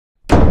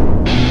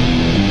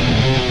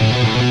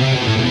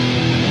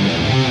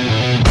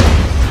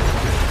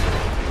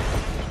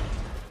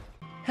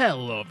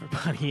Hello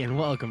everybody and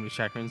welcome to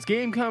Shaqaruden's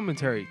Game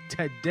Commentary.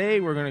 Today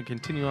we're going to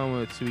continue on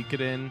with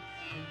Suikoden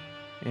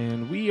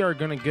and we are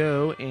going to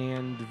go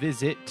and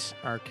visit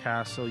our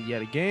castle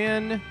yet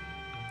again.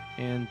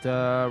 And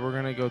we're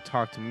going to go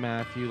talk to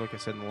Matthew, like I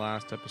said in the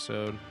last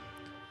episode.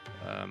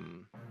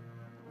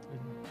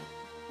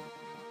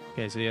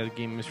 Okay, so yeah, the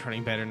game is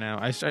running better now.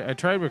 I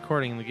tried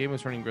recording and the game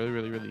was running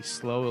really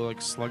slow,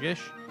 like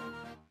sluggish.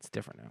 It's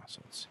different now, so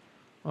it's...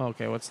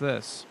 Okay, what's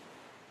this?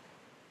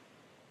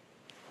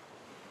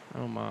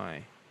 Oh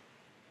my.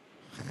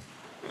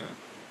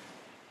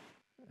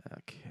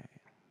 Okay.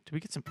 Did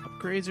we get some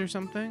upgrades or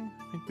something?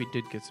 I think we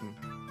did get some.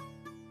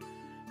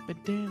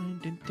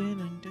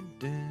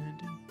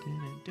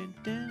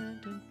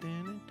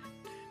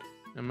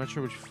 I'm not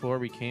sure which floor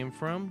we came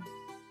from.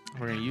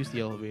 We're going to use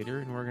the elevator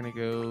and we're going to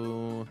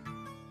go...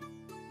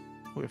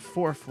 We have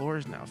 4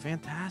 floors now.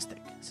 Fantastic.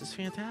 This is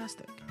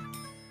fantastic.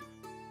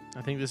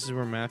 I think this is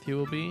where Matthew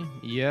will be.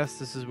 Yes,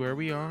 this is where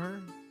we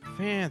are.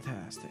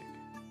 Fantastic.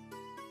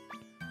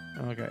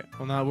 Okay.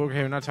 Well, now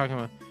we're not talking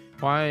about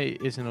why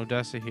isn't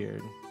Odessa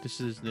here. This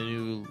is the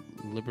new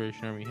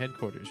Liberation Army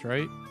headquarters,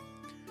 right?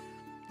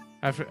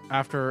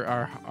 After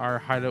our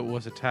hideout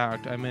was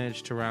attacked, I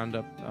managed to round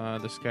up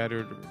the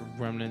scattered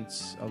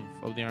remnants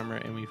of the armor,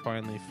 and we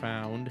finally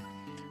found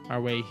our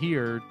way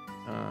here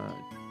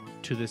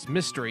to this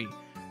mystery.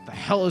 What the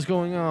hell is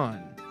going on?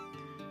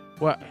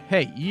 What?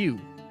 Hey, you're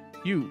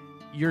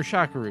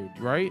Shaqaruden,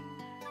 right?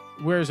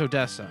 Where's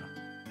Odessa?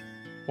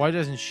 Why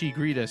doesn't she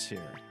greet us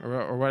here?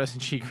 Or why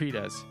doesn't she greet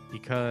us?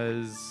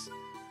 Because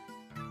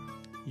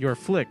you're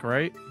Flick,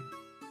 right?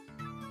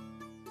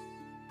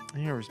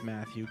 Here's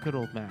Matthew. Good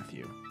old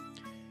Matthew.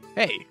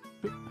 Hey,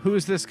 who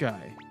is this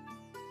guy?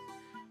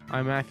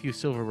 I'm Matthew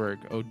Silverberg,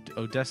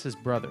 Odessa's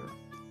brother.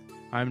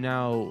 I'm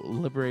now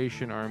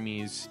Liberation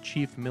Army's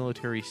chief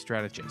military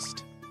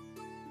strategist.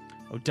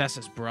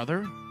 Odessa's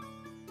brother?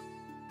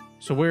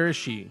 So where is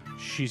she?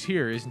 She's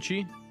here, isn't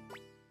she?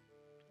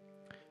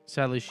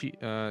 Sadly,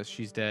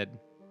 she's dead.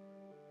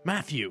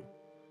 Matthew!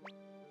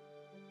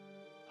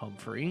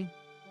 Humphrey?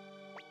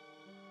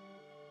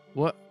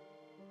 What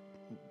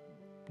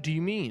do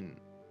you mean?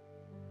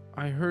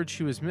 I heard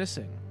she was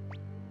missing.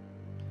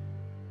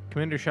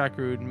 Commander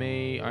Shaqaruden,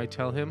 may I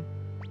tell him?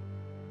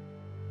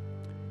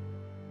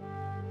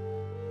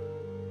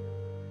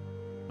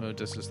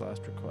 Odessa's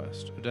last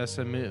request.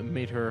 Odessa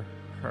made her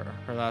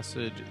last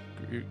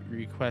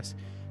request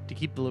to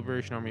keep the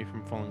Liberation Army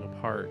from falling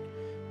apart.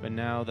 But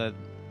now that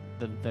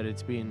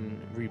it's being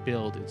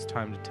rebuilt, it's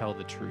time to tell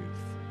the truth.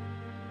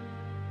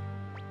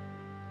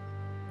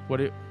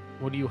 What are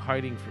you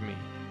hiding from me?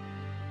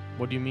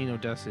 What do you mean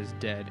Odessa is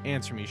dead?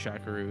 Answer me,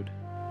 Shaqaruden.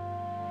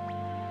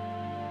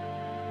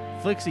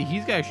 Flixie,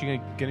 he's actually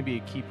going to be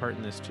a key part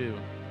in this too.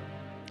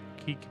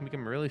 He can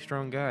become a really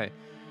strong guy.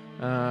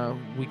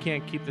 We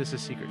can't keep this a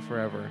secret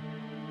forever.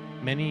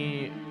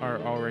 Many are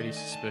already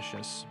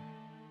suspicious.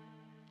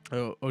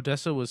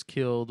 Odessa was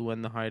killed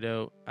when the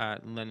hideout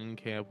at Lenin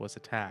Camp was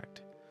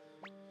attacked.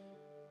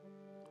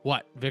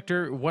 What,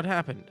 Victor? What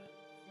happened?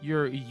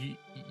 You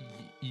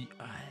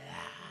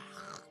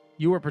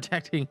were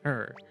protecting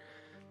her.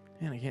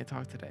 Man, I can't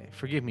talk today.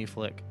 Forgive me,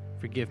 Flick.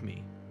 Forgive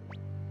me.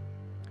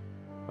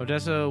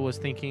 Odessa was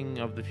thinking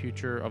of the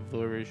future of the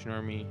Liberation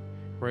Army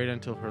right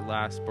until her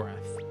last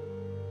breath.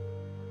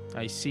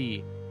 I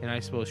see. And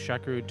I suppose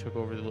Shaqaruden took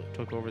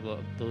over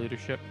the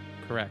leadership?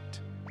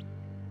 Correct.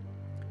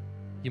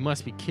 You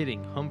must be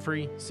kidding.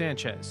 Humphrey,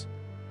 Sanchez.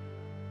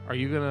 Are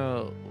you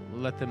gonna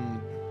let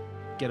them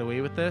get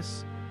away with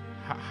this?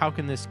 How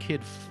can this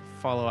kid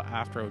follow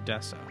after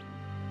Odessa?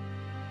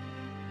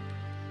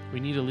 We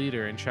need a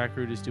leader, and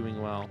Shaqaruden is doing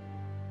well.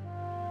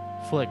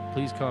 Flick,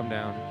 please calm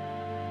down.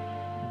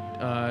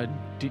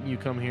 Didn't you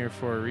come here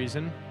for a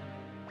reason?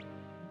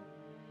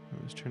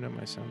 Let's turn up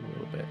my sound a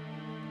little bit.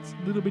 It's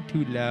a little bit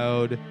too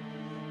loud.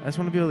 I just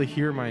want to be able to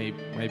hear my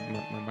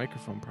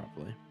microphone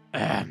properly.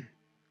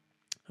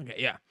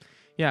 Okay,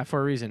 yeah, for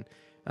a reason.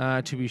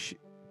 To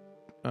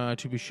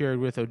be shared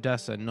with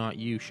Odessa, not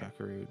you,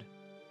 Shaqaruden.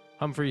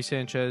 Humphrey,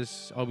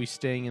 Sanchez, I'll be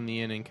staying in the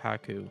inn in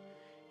Kaku.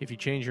 If you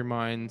change your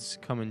minds,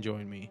 come and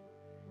join me.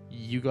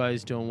 You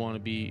guys don't want to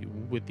be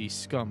with these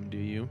scum, do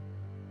you?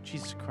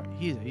 Jesus Christ,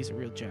 he's a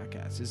real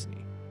jackass, isn't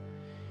he?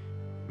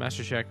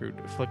 Master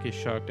Shaqaruden, Flick is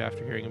shocked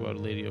after hearing about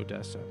Lady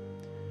Odessa.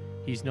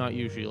 He's not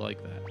usually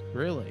like that.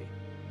 Really?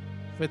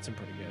 Fits him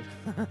pretty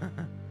good.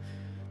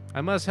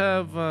 I must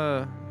have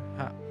a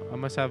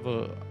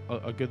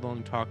good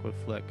long talk with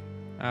Flick.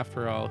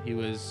 After all, he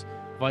was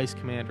vice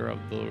commander of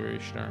the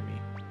Liberation Army.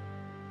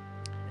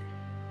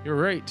 You're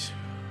right.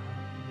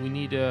 We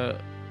need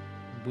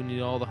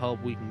all the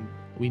help we can.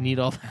 We need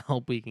all the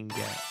help we can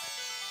get.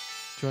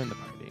 Join the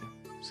party.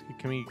 So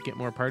can we get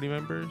more party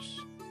members?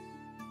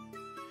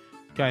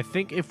 Okay, I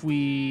think if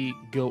we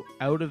go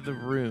out of the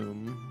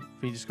room,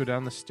 if we just go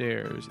down the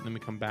stairs and then we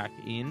come back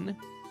in,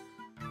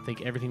 I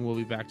think everything will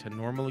be back to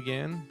normal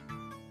again.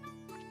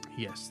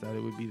 Yes, that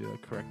would be the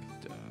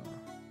correct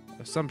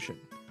assumption.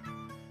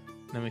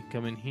 Then we can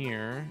come in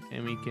here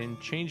and we can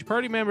change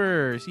party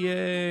members.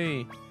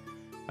 Yay!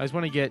 I just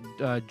want to get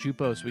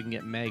Jupo so we can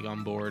get Meg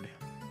on board.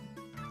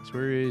 So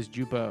where is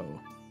Jupo?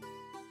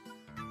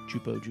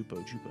 Jupo.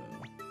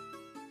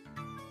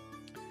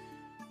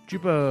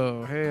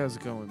 Jupo, hey, how's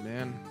it going,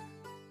 man?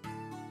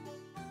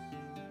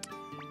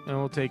 And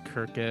we'll take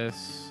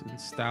Kirkus and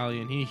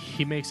Stallion.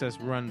 He makes us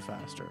run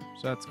faster,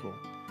 so that's cool.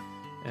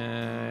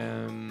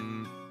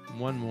 And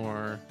one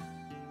more.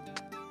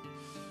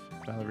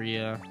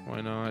 Valeria,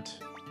 why not?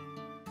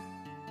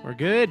 We're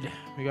good.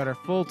 We got our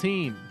full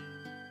team.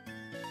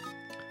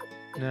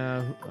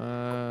 Now,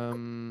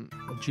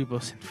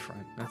 Jupo's in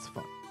front. That's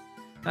fun.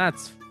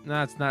 That's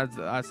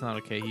not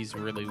okay. He's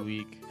really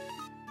weak.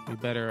 We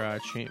better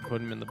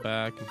put him in the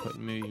back and put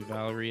maybe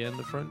Valeria in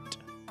the front.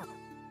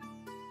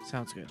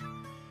 Sounds good.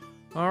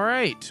 All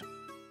right.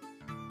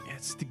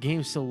 The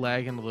game's still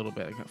lagging a little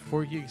bit. I got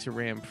 4 gigs of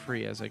RAM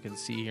free, as I can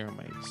see here on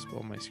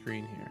my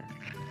screen here.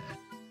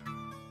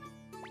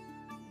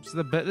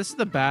 So this is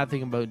the bad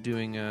thing about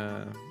doing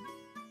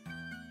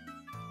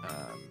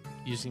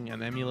using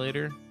an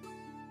emulator.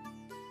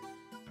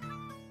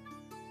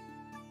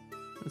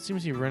 It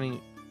seems to be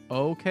running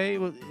okay.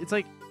 Well, it's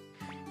like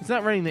it's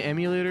not running the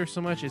emulator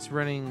so much. It's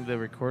running the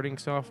recording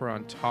software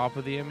on top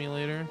of the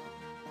emulator.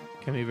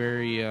 Can be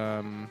very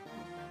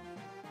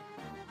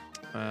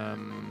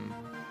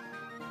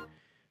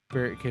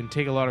it can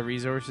take a lot of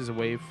resources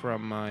away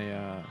from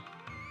my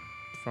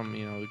from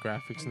the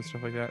graphics and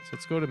stuff like that. So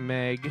let's go to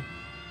Meg.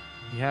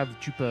 We have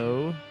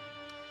Jupo.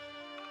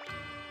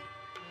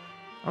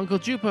 Uncle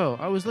Jupo,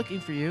 I was looking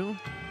for you.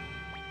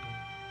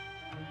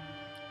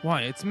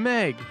 Why, it's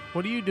Meg.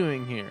 What are you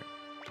doing here?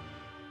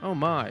 Oh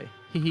my.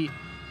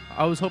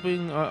 I was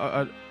hoping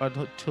to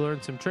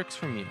learn some tricks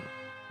from you.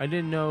 I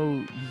didn't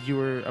know you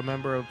were a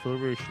member of the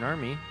Liberation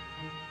Army.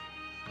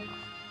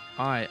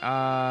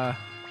 I'll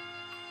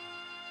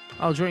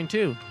join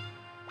too.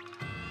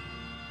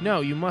 No,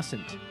 you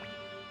mustn't.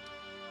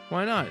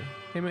 Why not?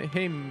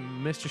 Hey,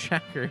 Mr.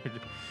 Shaqaruden.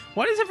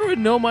 Why does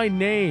everyone know my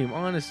name?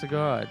 Honest to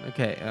God.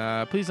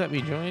 Okay, please let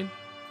me join.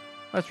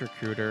 Let's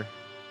recruit her.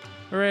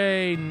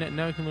 Hooray!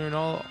 Now I can learn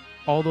all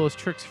those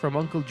tricks from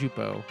Uncle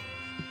Jupo,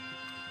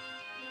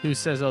 who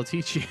says I'll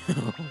teach you.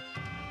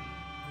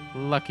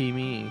 Lucky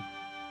me.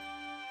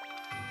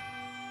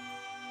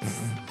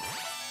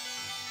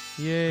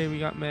 Yay, we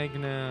got Meg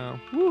now.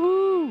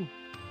 Woohoo!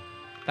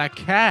 The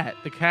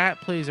cat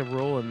plays a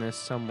role in this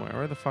somewhere.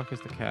 Where the fuck is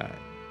the cat?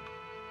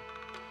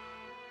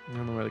 I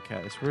don't know where the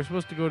cat is. We're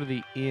supposed to go to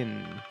the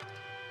inn.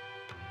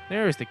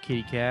 There's the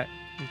kitty cat.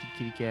 Mr.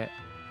 Kitty Cat.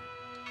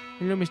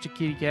 Hello, Mr.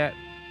 Kitty Cat.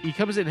 He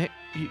comes in.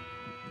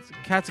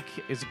 Cat's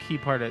is a key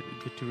part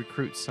to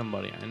recruit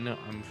somebody. I know.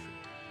 I'm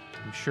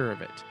sure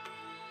of it.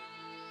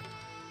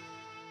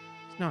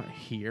 It's not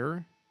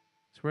here.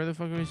 So where the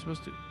fuck are we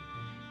supposed to?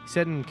 He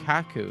said in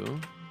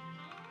Kaku.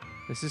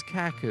 This is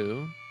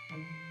Kaku.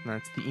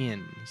 That's the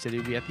inn. He said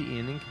he'd be at the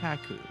inn in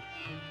Kaku.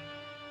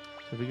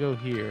 So if we go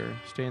here,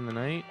 stay in the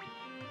night.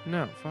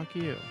 No, fuck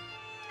you.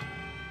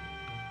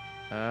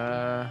 He's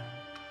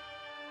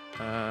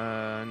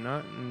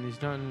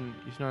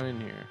not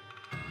in here.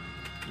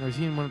 Or is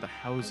he in one of the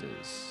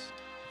houses?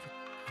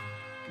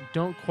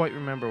 Don't quite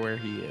remember where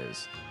he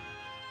is.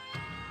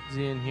 Is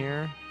he in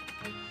here?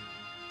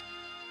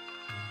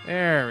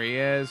 There he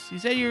is. You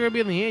said you were gonna be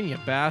in the inn, you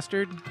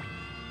bastard.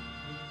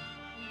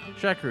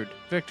 Shaqaruden,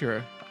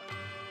 Victor.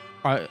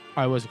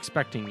 I was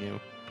expecting you.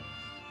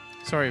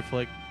 Sorry,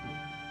 Flick.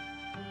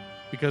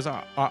 Because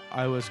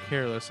I was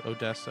careless,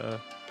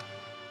 Odessa.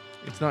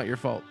 It's not your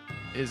fault,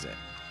 is it?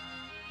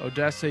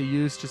 Odessa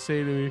used to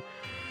say to me,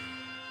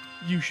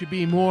 you should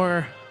be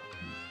more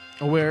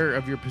aware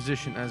of your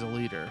position as a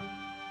leader.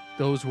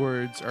 Those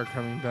words are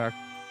coming back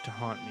to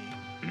haunt me.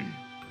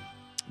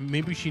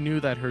 Maybe she knew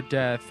that her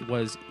death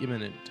was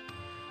imminent,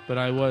 but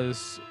I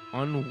was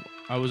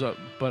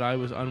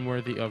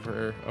unworthy of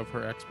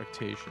her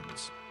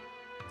expectations.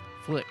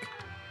 Flick.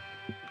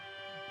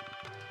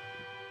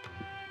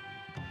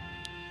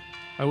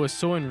 I was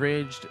so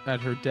enraged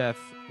at her death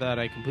that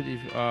I completely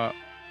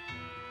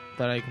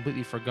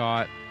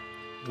forgot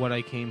what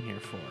I came here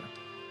for.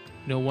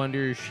 No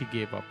wonder she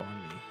gave up on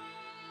me.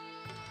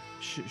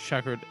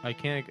 Shaqaruden, I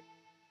can't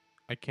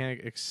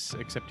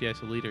accept you as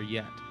a leader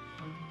yet,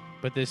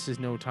 but this is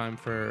no time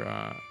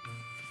for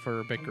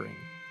bickering.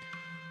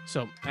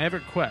 So I have a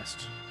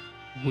request.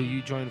 Will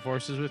you join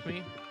forces with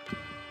me?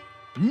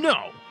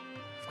 No,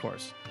 of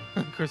course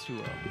we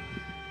will.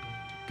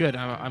 Good.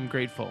 I'm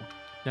grateful.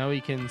 Now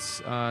we can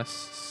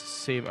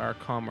save our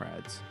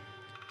comrades.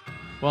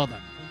 Well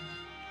then,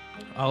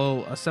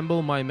 I'll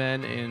assemble my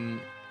men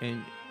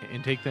and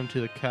take them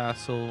to the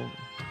castle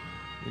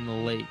in the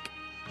lake.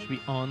 Should be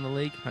on the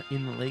lake, not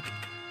in the lake.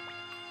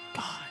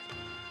 God.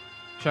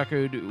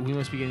 Shaqaruden, we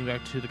must be getting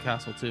back to the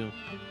castle too.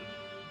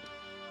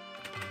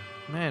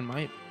 Man,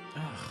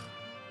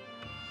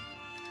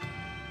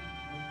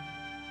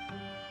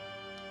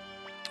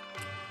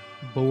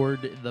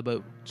 board the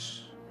boat.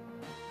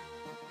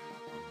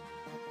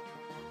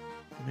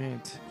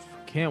 Man,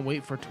 can't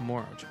wait for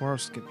tomorrow.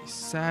 Tomorrow's gonna be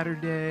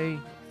Saturday.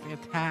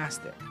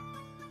 Fantastic.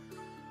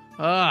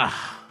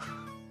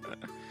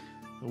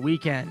 The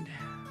weekend.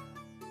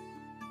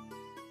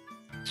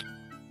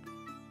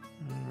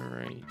 All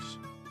right. So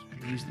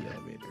use the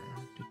elevator.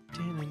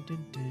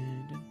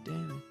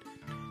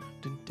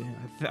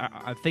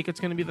 I think it's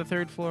going to be the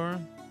 3rd floor.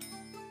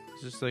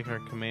 Is this like our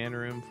command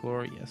room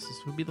floor? Yes,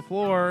 this would be the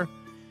floor.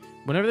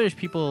 Whenever there's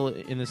people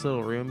in this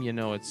little room, you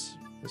know we're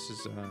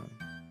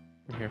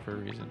here for a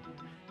reason.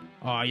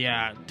 Oh,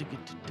 yeah.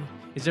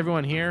 Is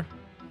everyone here?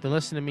 Then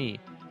listen to me.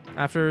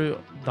 After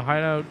the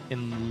hideout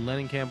in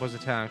Lenin Camp was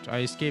attacked, I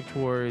escaped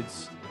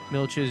towards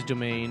Milch's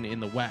domain in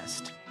the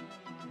west.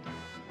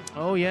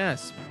 Oh,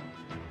 yes.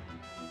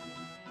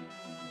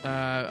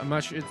 I'm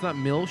not sure. It's not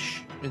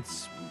Milch.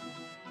 It's...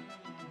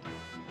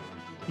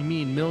 You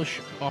mean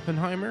Milch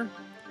Oppenheimer?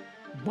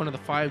 One of the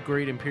 5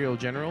 great Imperial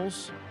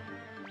generals?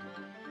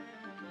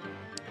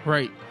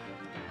 Right.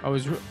 I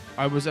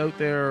was out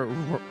there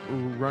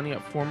running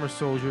up former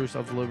soldiers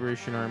of the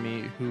Liberation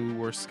Army who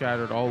were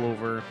scattered all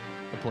over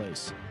the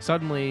place.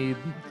 Suddenly,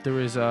 there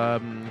was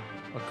a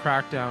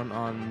crackdown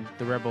on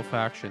the rebel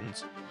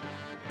factions,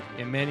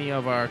 and many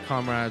of our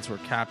comrades were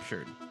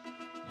captured.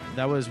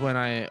 That was when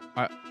I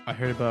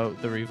heard about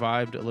the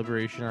revived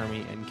Liberation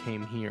Army and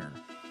came here.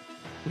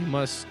 We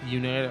must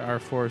unite our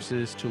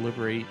forces to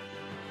liberate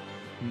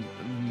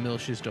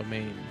Milch's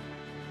domain.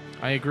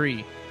 I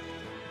agree.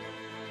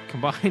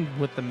 Combined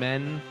with the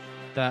men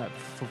that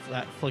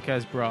Flick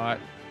has brought,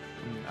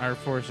 our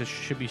forces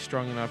should be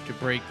strong enough to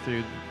break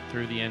through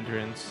the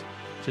entrance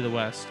to the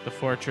west, the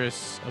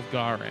fortress of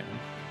Garan.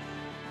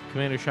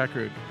 Commander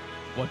Shaqaruden,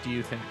 what do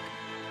you think?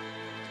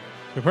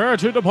 Prepare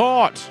to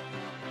depart!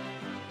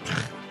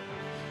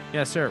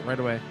 Yes, sir, right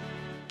away.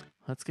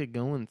 Let's get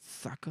going,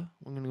 sucker.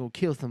 We're gonna go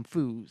kill some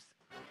foos.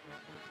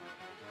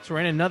 So we're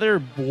in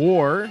another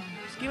war.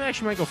 This game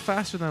actually might go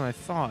faster than I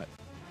thought.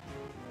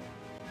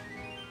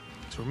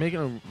 So we're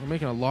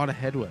making a lot of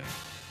headway.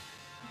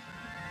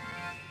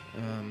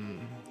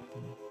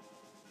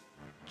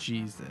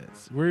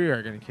 Jesus, we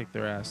are gonna kick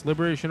their ass.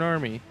 Liberation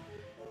Army.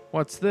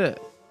 What's that?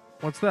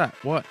 What's that?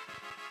 What?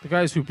 The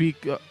guys who beat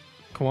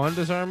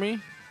Kawanda's army?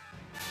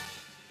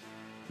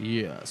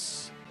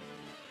 Yes.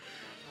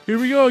 Here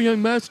we go,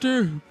 young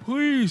master.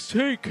 Please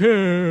take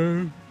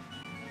care.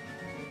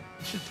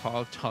 I should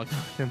talk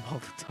with him all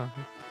the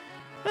time.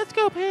 Let's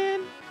go,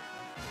 Pan.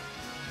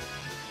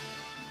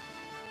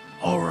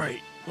 All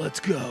right, let's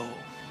go.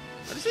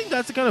 I just think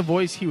that's the kind of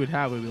voice he would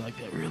have. Would be like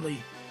that, really,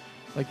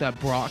 like that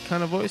Brock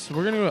kind of voice. So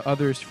we're gonna go to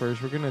others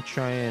first. We're gonna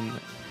try and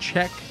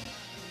check,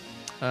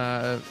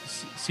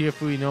 see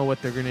if we know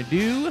what they're gonna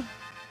do.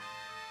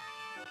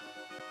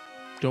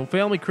 Don't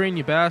fail me, Crane,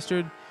 you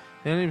bastard.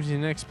 Then the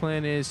next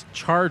plan is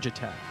charge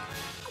attack.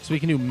 So we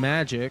can do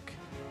magic,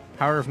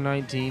 power of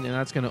 19, and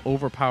that's going to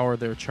overpower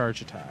their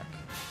charge attack.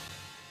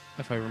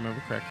 If I remember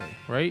correctly,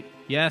 right?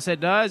 Yes, it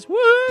does. Woo!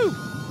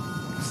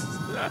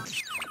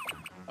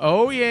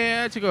 Oh,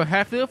 yeah, to go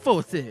half their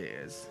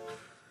forces.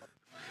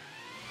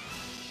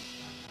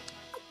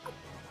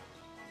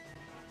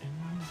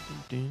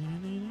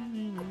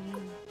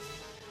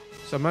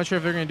 So I'm not sure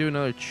if they're going to do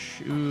another...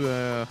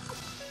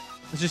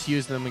 let's just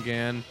use them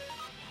again.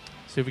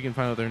 See if we can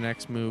find out their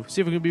next move.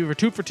 See if we can be for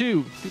 2 for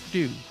 2. 2 for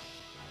 2.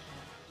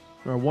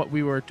 Or what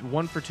we were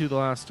 1 for 2 the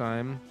last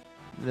time.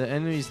 The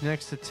enemy's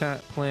next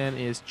attack plan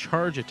is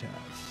charge attack.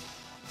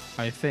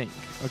 I think.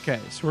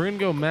 Okay, so we're going to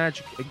go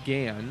magic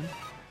again.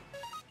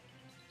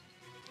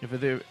 If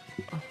they're...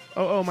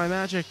 Oh, my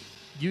magic.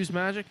 Use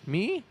magic?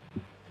 Me?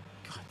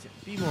 God damn,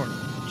 be more...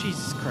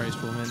 Jesus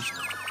Christ, woman.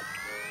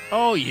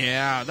 Oh,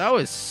 yeah. That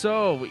was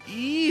so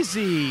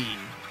easy.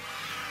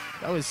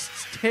 That was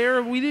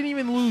terrible. We didn't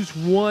even lose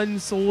 1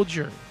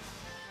 soldier.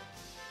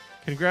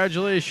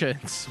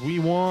 Congratulations. We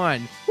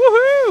won.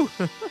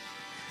 Woohoo!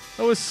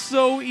 That was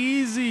so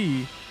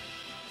easy.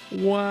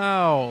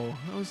 Wow.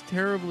 That was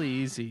terribly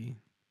easy.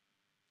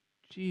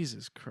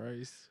 Jesus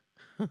Christ.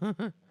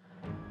 Go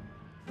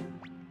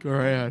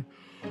ahead.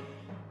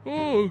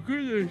 Oh,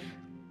 goodness.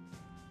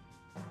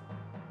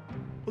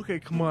 Okay,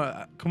 come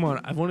on. Come on.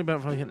 I've only been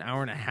for like an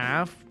hour and a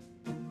half.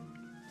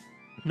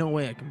 No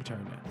way I can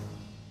return that.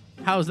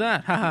 How's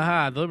that? Ha ha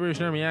ha. The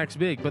Liberation Army acts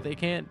big, but they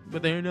can't,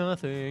 but they're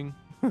nothing.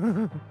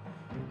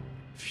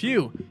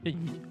 Phew.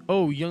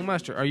 Oh, young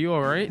master, are you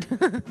alright?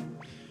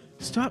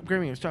 Stop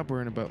grabbing, stop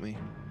worrying about me.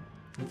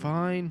 I'm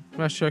fine.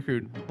 Master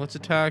Shaqaruden, let's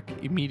attack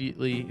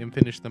immediately and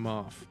finish them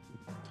off.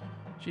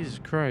 Jesus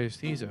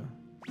Christ, he's a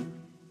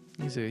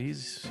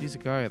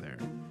guy there.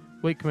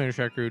 Wait, Commander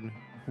Shaqaruden.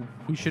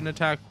 We shouldn't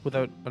attack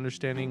without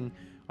understanding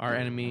our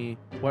enemy,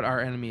 what our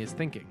enemy is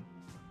thinking.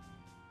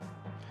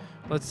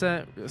 Let's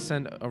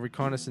send a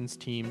reconnaissance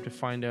team to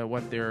find out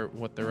what they're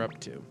up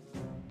to.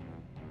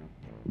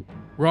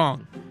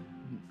 Wrong.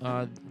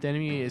 The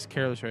enemy is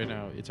careless right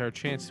now. It's our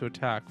chance to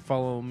attack.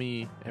 Follow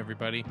me,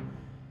 everybody.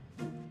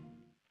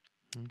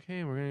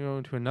 Okay, we're gonna go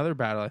into another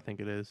battle. I think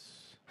it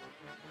is.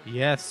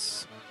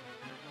 Yes.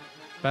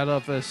 Battle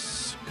of the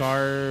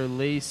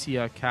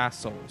Scarlacia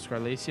Castle.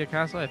 Scarlacia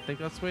Castle. I think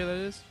that's the way that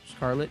is.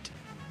 Scarlet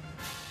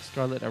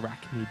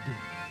Arachnid.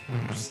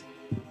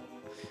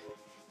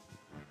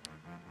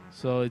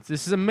 So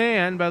this is a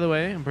man, by the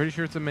way. I'm pretty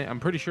sure it's a man. I'm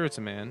pretty sure it's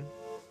a man.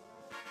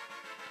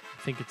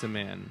 I think it's a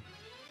man.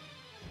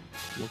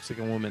 Looks like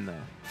a woman though.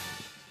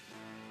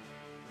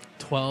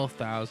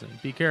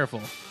 12,000. Be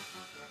careful.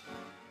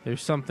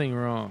 There's something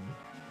wrong.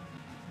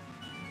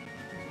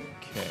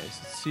 Okay, so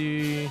let's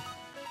see.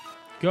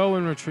 Go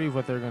and retrieve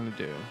what they're gonna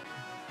do.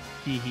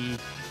 Hee hee.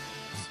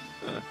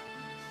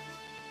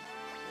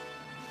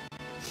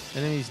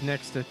 Enemy's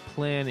next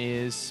plan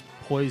is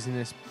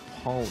poisonous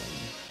pollen.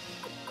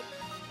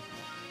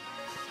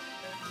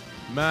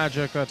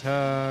 Magic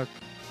attack.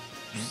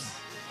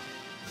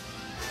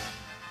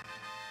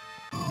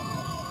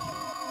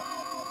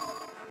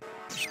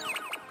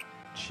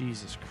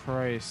 Jesus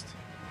Christ.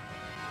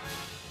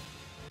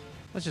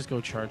 Let's just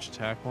go charge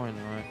attack. Why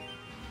not?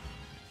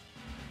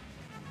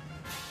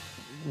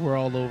 We're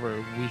all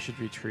over. We should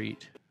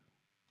retreat.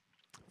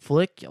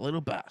 Flick, you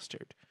little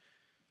bastard.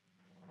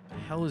 What the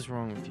hell is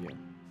wrong with you?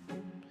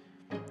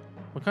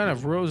 What kind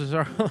of roses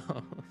are...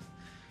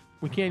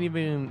 We can't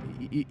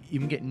even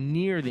get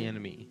near the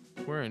enemy.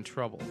 We're in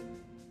trouble.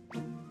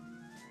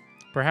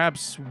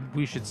 Perhaps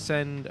we should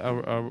send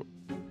a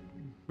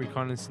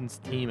reconnaissance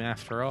team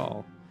after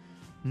all.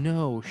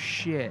 No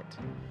shit.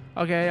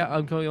 Okay,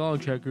 I'm coming along,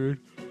 Shaqaruden.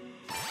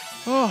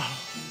 Oh.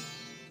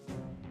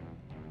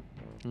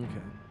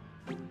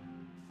 Okay.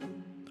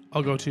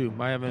 I'll go too.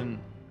 I haven't...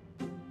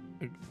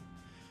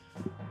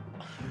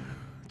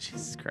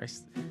 Jesus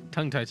Christ.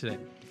 Tongue-tied today.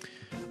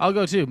 I'll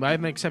go too. I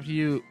haven't accepted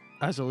you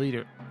as a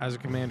leader, as a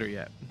commander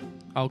yet.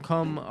 I'll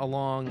come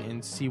along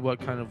and see what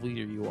kind of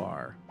leader you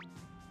are.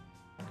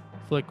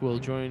 Flick will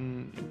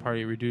join the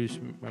party, reduce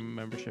my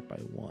membership by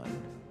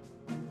 1.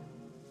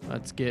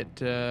 Let's get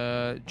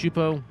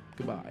Jupo.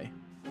 Goodbye.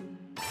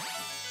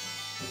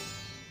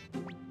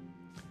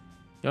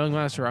 Young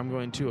Master, I'm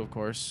going too, of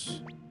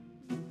course.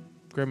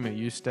 Grandma,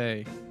 you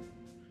stay.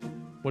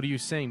 What are you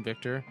saying,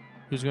 Victor?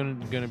 Who's going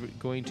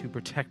to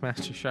protect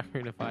Master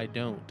Shaqaruden if I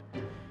don't?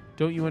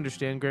 Don't you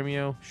understand,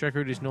 Gremio?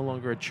 Shaqaruden is no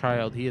longer a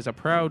child. He is a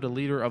proud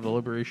leader of the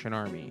Liberation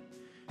Army,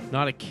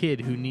 not a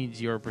kid who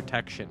needs your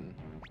protection.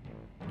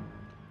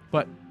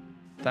 But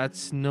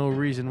that's no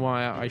reason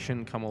why I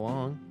shouldn't come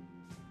along.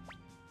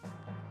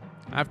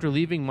 After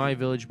leaving my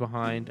village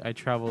behind, I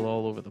traveled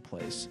all over the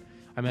place.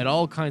 I met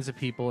all kinds of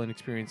people and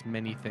experienced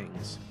many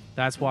things.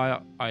 That's why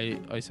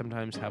I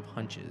sometimes have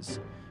hunches.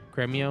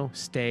 Gremio,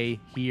 stay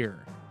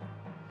here.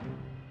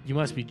 You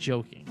must be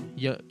joking.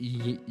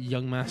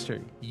 Young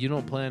Master, you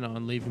don't plan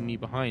on leaving me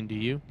behind, do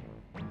you?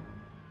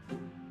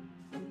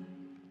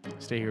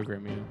 Stay here,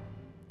 Gremio.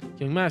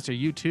 Young Master,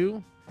 you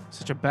too?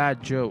 Such a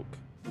bad joke.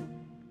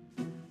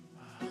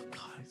 Oh,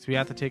 God. So we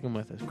have to take him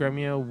with us.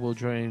 Gremio will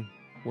join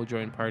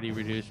party,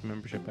 reduce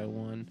membership by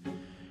 1.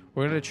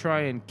 We're going to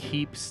try and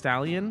keep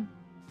Stallion.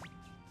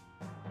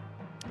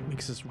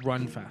 Makes us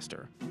run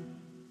faster.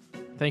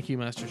 Thank you,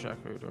 Master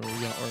Shaqaruden.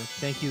 Or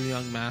thank you,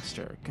 Young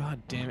Master.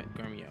 God damn it,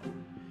 Gremio.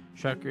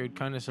 Shaqaruden,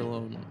 kindness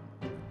alone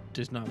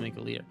does not make a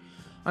leader.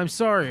 I'm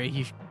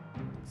sorry.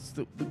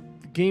 The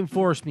game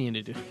forced me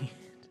into doing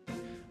it.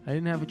 I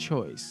didn't have a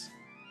choice.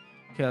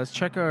 Okay, let's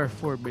check our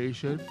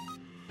formation.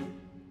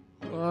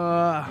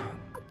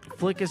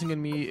 Flick isn't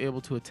going to be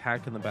able to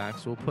attack in the back,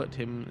 so we'll put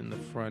him in the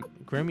front.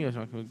 Gremio's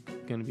not going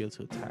to be able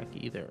to attack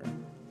either.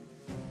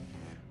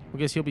 I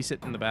guess he'll be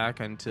sitting in the back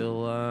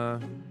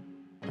until...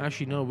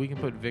 Actually, no, we can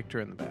put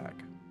Victor in the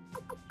back.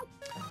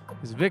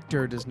 Because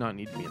Victor does not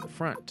need to be in the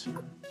front.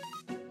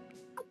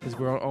 Because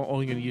we're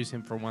only going to use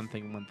him for one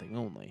thing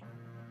only.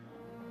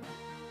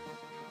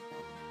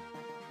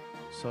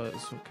 So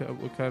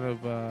what kind of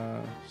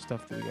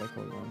stuff do we got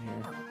going on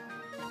here?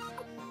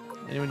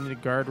 Anyone need a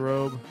guard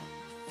robe?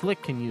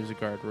 Flick can use a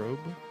guard robe.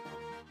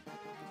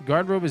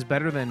 Guard robe is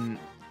better than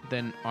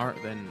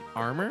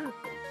armor?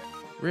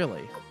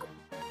 Really?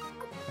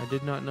 I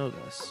did not know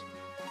this.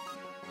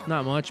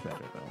 Not much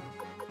better though.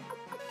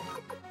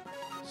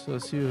 So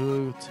let's see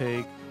who will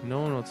take.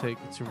 No one will take.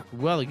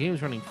 Well, the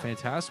game's running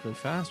fantastically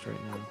fast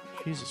right now.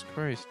 Jesus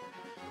Christ.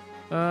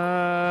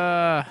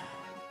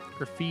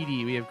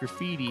 Graffiti. We have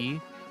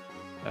graffiti.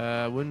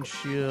 Wooden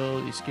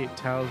shield, escape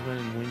talisman,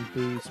 and wing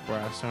boots,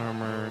 brass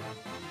armor,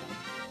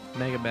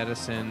 mega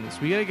medicine.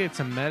 So we gotta get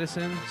some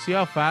medicine. See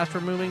how fast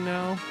we're moving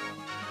now?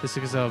 This is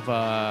because of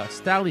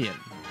Stallion.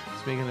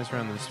 It's making us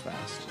run this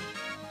fast.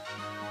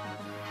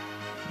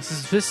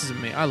 This is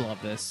amazing. I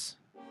love this.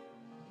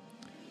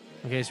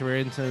 Okay, so we're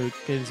into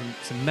getting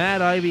some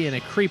Mad Ivy and a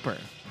creeper.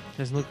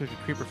 Doesn't look like a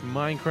creeper from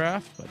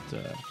Minecraft, but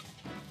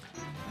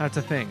that's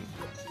a thing.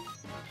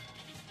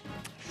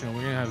 So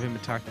we're gonna have him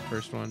attack the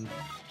first one.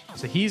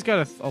 So he's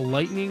got a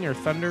lightning or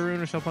thunder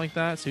rune or something like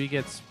that, so he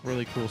gets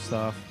really cool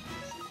stuff.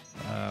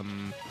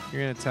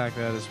 You're gonna attack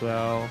that as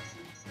well.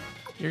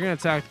 You're gonna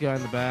attack the guy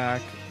in the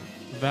back.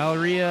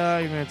 Valeria,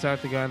 you're gonna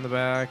attack the guy in the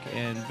back,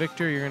 and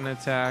Victor, you're gonna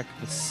attack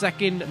the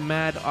second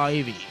Mad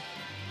Ivy.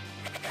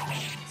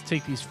 Let's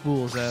take these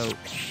fools out.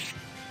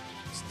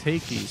 Let's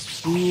take these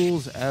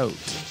fools out.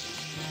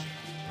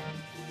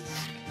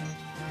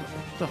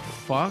 What the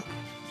fuck?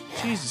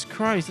 Jesus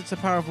Christ, that's a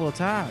powerful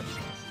attack.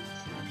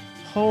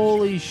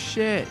 Holy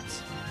shit.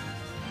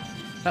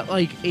 That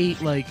like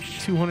ate like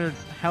 200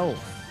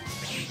 health.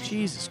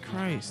 Jesus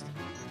Christ.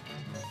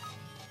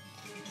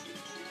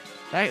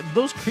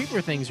 Those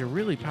creeper things are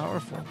really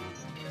powerful.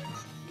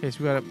 Okay, so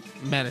we got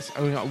a medicine.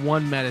 Oh, we got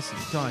one medicine.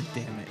 God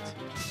damn it.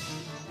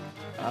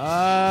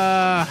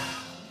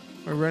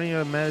 We're running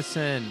out of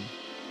medicine.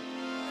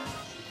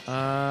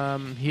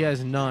 He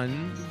has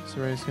none, so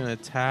we're just gonna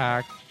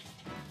attack.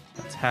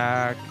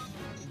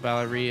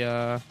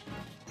 Valeria.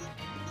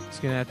 He's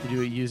gonna have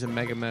to use a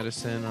mega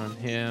medicine on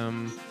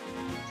him,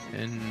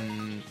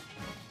 and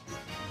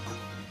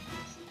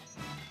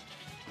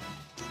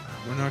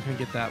we're not gonna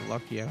get that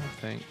lucky, I don't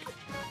think.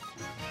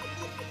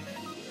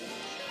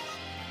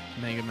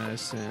 Mega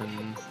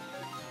medicine,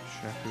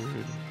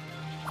 Shaqaruden.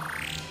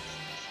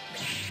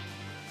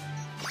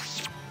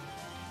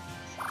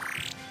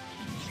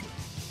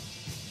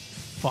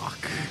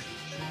 Fuck.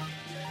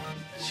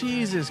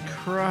 Jesus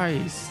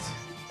Christ.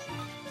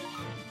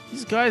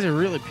 These guys are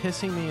really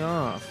pissing me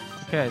off.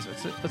 Okay,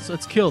 so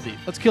let's kill these.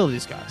 Let's kill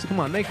these guys. Come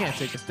on, they can't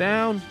take us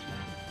down.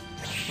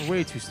 We're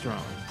way too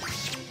strong.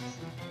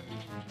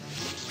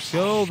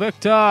 Go,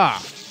 Victor.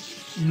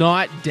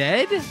 Not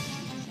dead?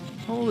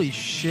 Holy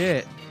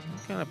shit.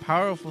 What kind of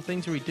powerful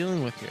things are we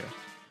dealing with here?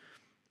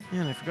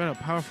 Man, I forgot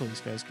how powerful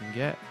these guys can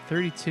get.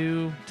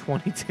 32,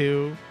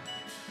 22.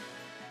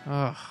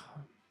 Ugh.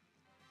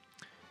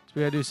 So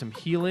we gotta do some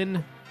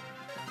healing.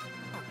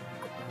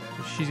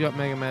 So she's got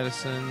mega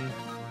medicine.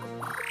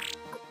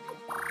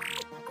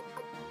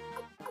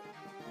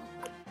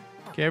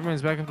 Okay,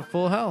 everyone's back up to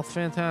full health.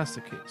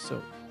 Fantastic. Okay,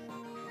 so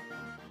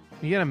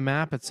we get a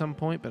map at some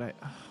point, but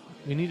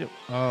we need to.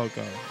 Oh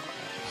god,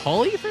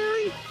 Holly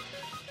Fairy?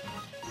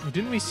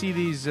 Didn't we see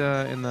these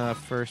in the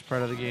first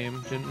part of the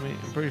game? Didn't we?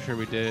 I'm pretty sure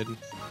we did.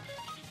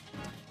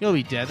 He'll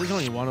be dead. There's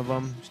only one of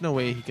them. There's no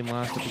way he can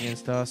last up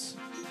against us.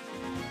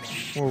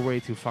 We're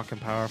way too fucking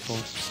powerful.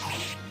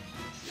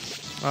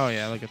 Oh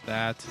yeah, look at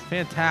that.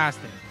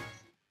 Fantastic.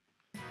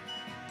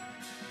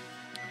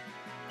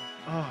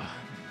 Oh,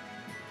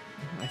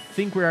 I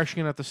think we're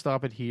actually gonna have to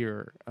stop it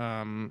here.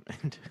 And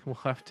we'll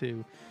have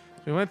to.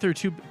 We went through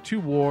two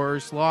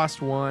wars,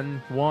 lost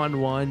one, won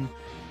one,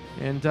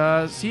 and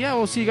so yeah,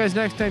 we'll see you guys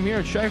next time here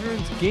at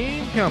Shaqaruden's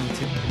Game Come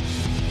To.